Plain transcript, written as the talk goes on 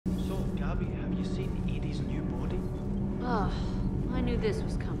ME3's new body. Ugh, I knew this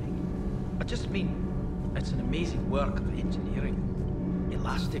was coming. I just mean, it's an amazing work of engineering.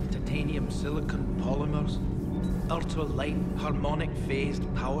 Elastic titanium silicon polymers, ultra-light harmonic phased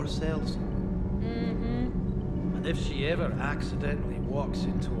power cells. Mm-hmm. And if she ever accidentally walks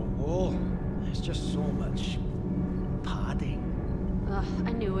into a wall, there's just so much padding. Ugh,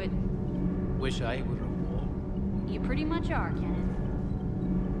 I knew it. Wish I were a wall. You pretty much are, Kenneth.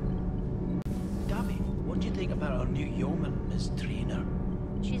 Gabby, what do you think about our new yeoman, Miss Trainer?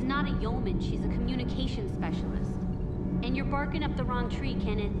 She's not a yeoman, she's a communications specialist. And you're barking up the wrong tree,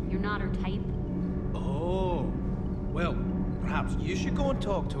 Kenneth. You're not her type. Oh, well, perhaps you should go and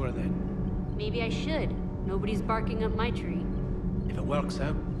talk to her then. Maybe I should. Nobody's barking up my tree. If it works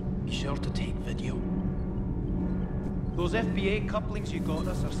out, be sure to take video. Those FBA couplings you got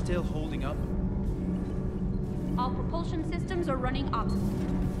us are still holding up. All propulsion systems are running optimally.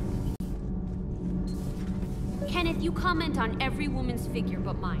 Kenneth, you comment on every woman's figure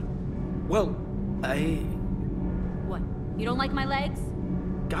but mine. Well, What? You don't like my legs?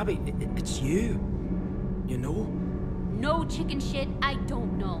 Gabby, it's you. You know? No chicken shit, I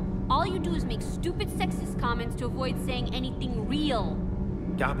don't know. All you do is make stupid sexist comments to avoid saying anything real.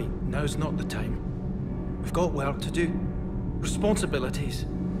 Gabby, now's not the time. We've got work to do. Responsibilities.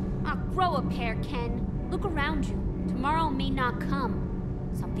 Ah, grow a pair, Ken. Look around you. Tomorrow may not come.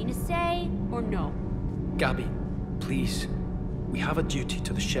 Something to say or no? Gabby, please. We have a duty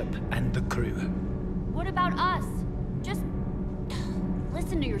to the ship and the crew. What about us? Just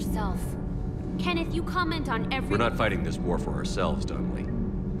listen to yourself. Kenneth, you comment on every— We're not fighting this war for ourselves, Donnelly.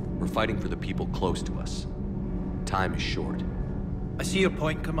 We're fighting for the people close to us. Time is short. I see your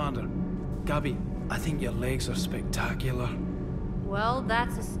point, Commander. Gabby, I think your legs are spectacular. Well,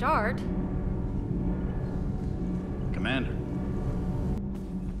 that's a start. Commander.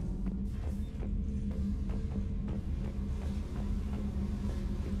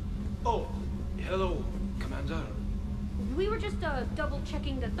 Oh, hello, Commander. We were just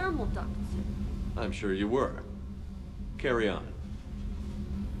double-checking the thermal ducts. I'm sure you were. Carry on.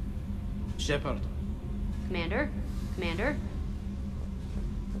 Shepard. Commander? Commander?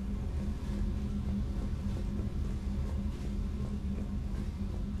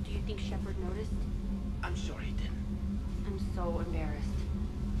 Do you think Shepard noticed? I'm sure he didn't. I'm so embarrassed.